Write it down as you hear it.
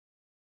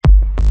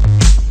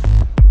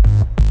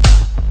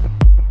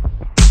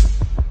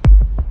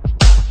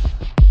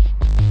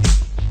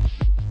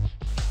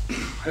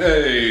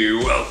Hey,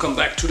 welcome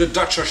back to the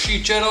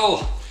DutchRC channel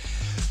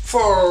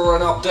for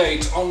an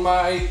update on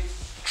my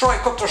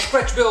TriCopter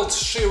scratch build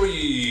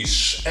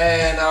series.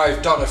 And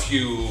I've done a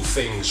few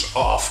things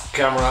off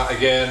camera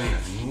again,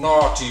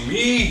 naughty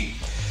me.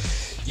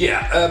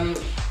 Yeah,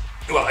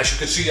 well, as you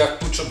can see, I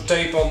put some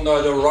tape on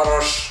the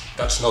rudders.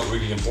 That's not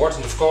really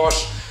important, of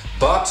course,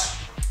 but...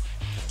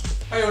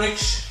 Hi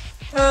Onyx.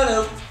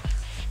 Hello.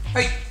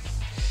 Hey.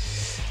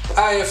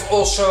 I have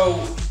also...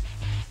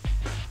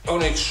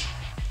 Onyx.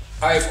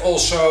 I've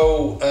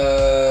also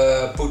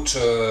put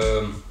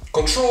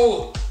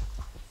control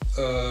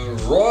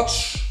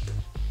rods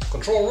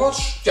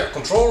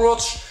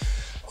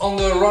on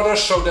the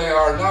rudders, so they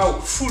are now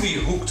fully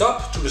hooked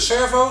up to the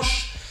servos.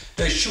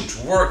 They should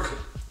work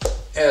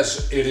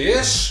as it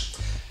is.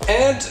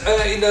 And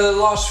in the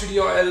last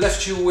video I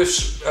left you with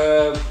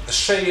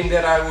saying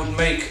that I would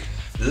make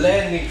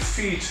landing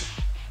feet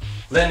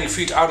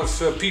out of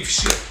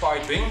PVC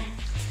piping,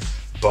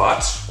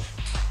 but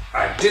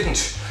I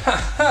didn't.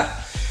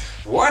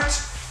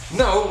 What?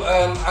 No,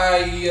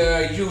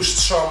 I used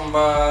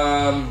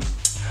some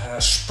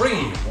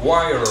spring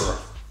wire,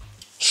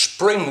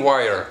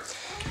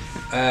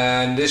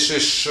 and this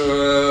is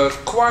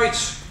quite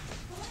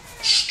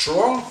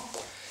strong.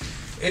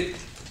 It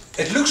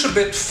looks a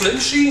bit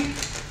flimsy,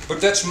 but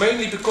that's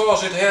mainly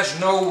because it has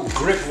no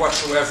grip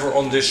whatsoever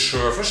on this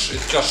surface.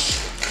 It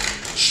just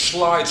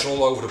slides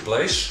all over the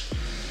place.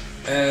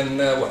 And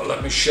well,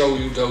 let me show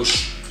you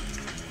those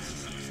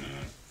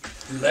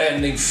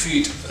landing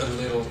feet a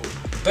little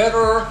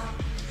better.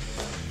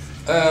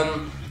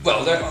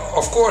 Well,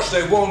 of course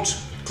they won't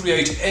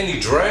create any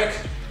drag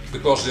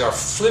because they are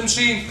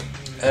flimsy,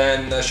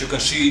 and as you can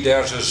see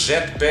there's a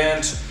Z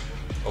band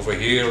over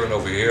here and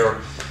over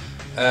here,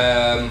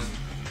 and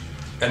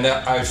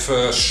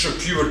I've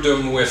secured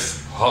them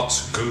with hot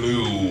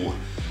glue,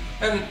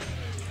 and it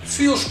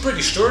feels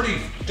pretty sturdy.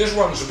 This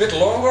one's a bit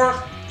longer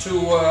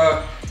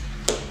to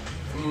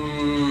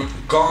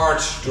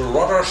guard the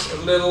rudders a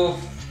little.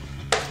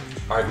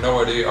 I have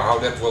no idea how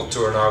that will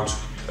turn out.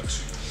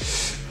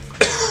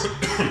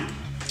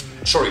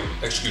 Sorry,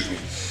 excuse me.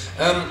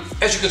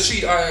 As you can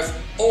see, I have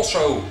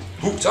also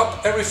hooked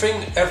up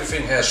everything.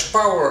 Everything has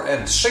power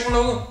and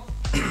signal.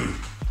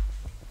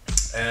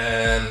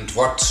 And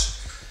what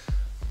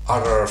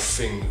other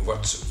thing?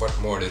 What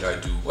more did I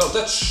do? Well,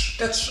 that's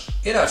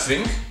it, I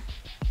think.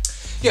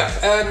 Yeah,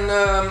 and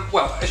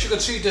well, as you can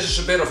see, this is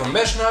a bit of a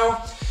mess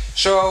now.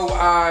 So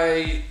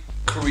I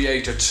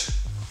created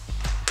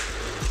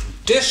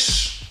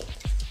this,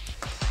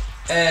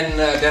 and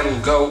that will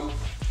go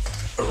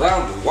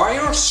around the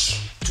wires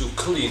to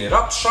clean it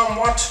up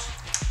somewhat,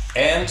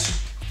 and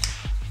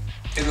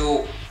it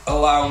will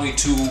allow me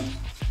to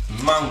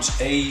mount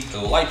a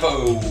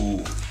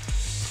Lipo.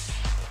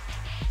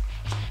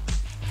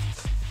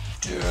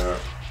 There,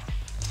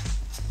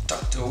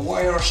 tuck the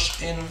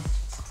wires in.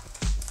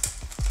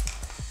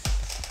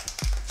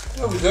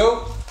 There we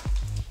go.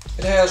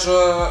 It has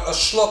a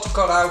slot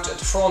cut out at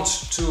the front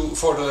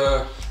for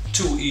the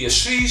two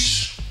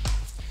ESCs.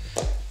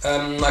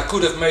 I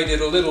could have made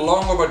it a little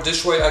longer, but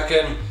this way I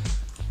can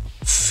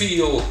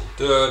feel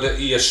the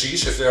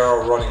ESCs if they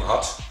are running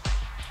hot.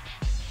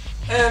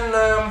 And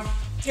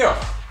yeah,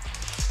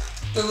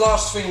 the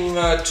last thing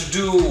to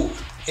do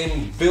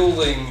in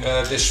building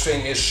this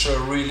thing is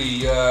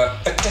really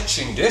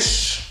attaching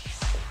this.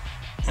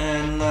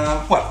 And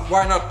well,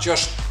 why not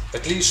just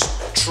at least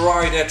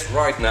try that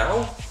right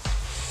now?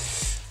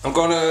 I'm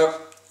gonna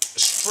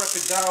strap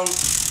it down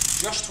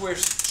just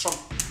with some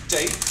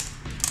tape.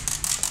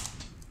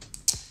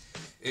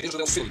 It is a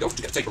little fiddly though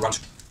to get tape around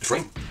the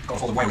frame. Can't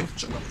hold the wiring,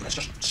 so well, let's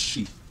just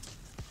see.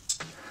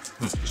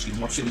 It's even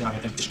more fiddly than I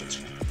had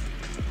anticipated.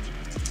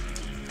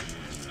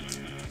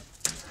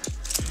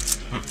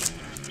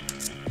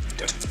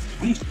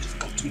 Wait, it's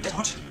got to be that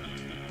hot.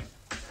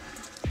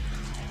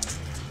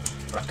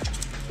 Right, gotcha.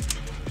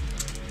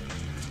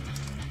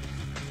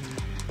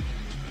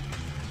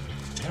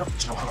 There,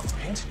 it's now hung up on my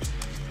hand.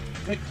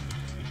 Great.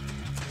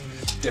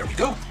 There we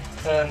go.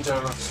 And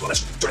well,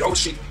 let's turn it over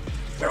to see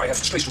where I have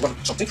space to run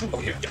something through.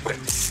 Over here. Yeah, okay.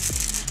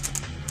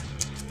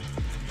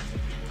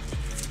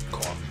 Go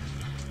on.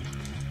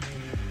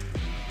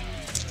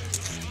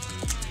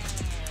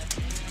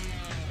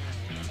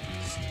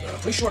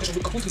 Pretty sure this will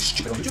be completely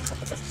stupid on YouTube.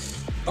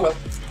 Oh well.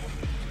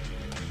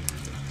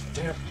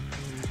 There.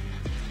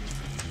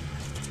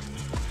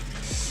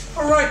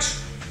 Alright.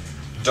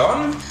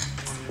 Done.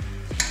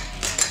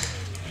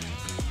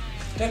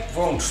 That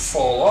won't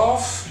fall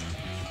off.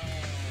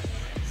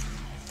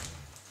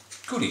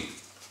 Goodie.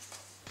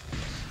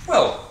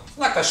 Well,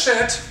 like I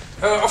said,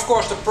 of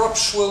course the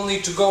props will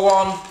need to go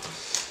on,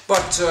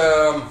 but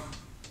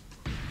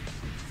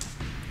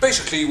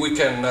basically we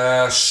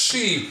can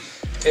see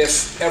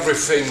if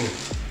everything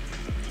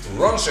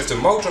runs, if the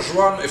motors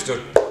run, if the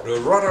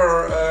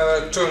rudder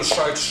turns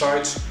side to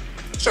side.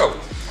 So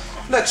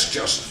let's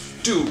just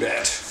do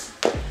that.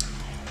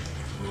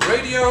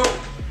 Radio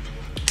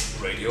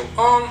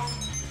on.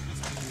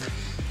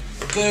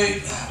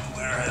 Okay,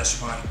 where has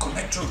my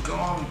connector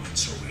gone?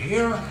 It's over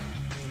here.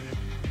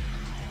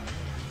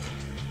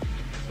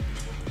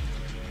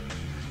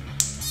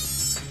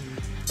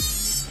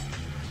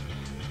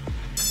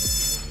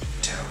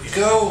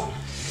 go.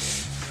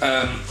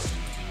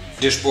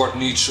 This board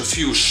needs a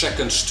few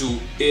seconds to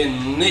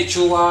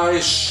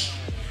initialize.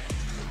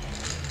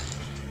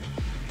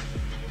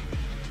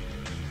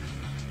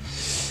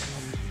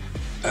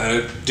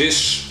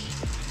 This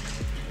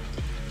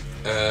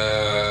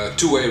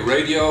two-way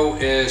radio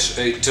is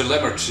a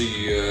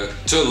telemetry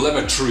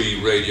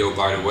radio,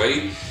 by the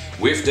way.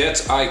 With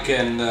that I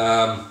can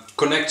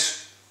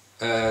connect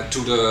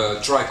to the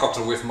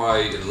TriCopter with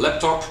my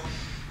laptop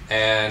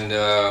and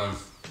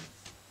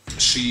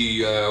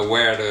see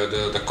where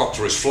the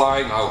copter is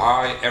flying, how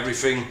high,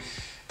 everything,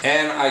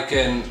 and I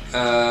can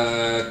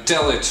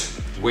tell it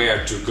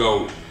where to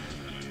go.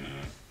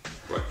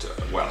 But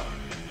well,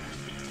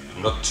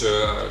 I'm not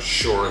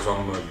sure if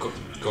I'm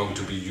going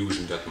to be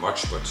using that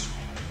much, but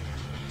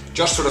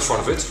just for the fun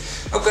of it.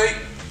 Okay,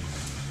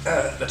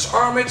 let's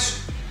arm it.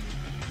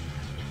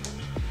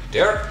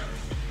 There.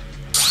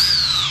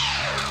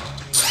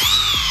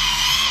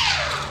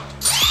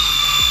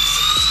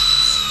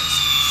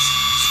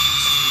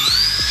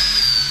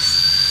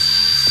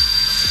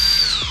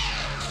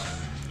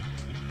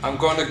 I'm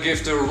gonna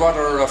give the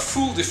rudder a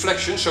full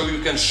deflection so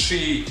you can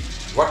see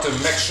what the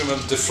maximum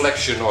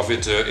deflection of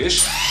it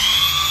is.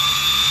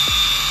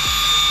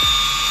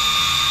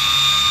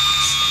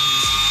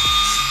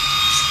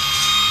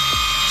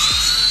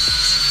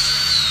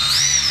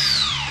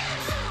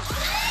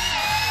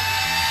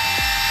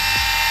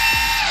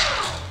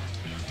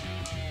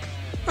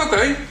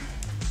 Okay,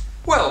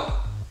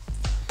 well,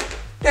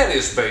 that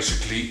is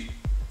basically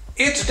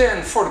it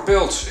then for the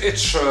build.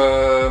 It's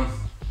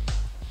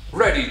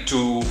ready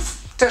to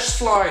test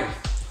fly.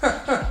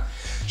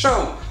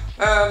 So,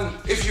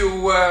 if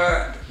you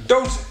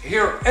don't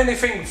hear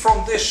anything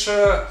from this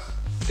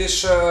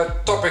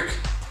topic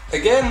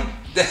again,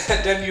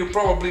 then you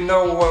probably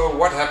know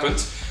what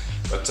happened.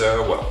 But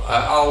well,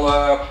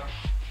 I'll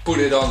put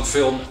it on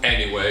film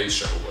anyway.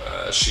 So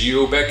see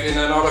you back in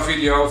another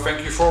video.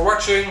 Thank you for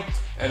watching,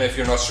 and if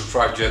you're not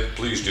subscribed yet,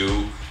 please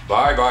do.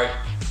 Bye bye.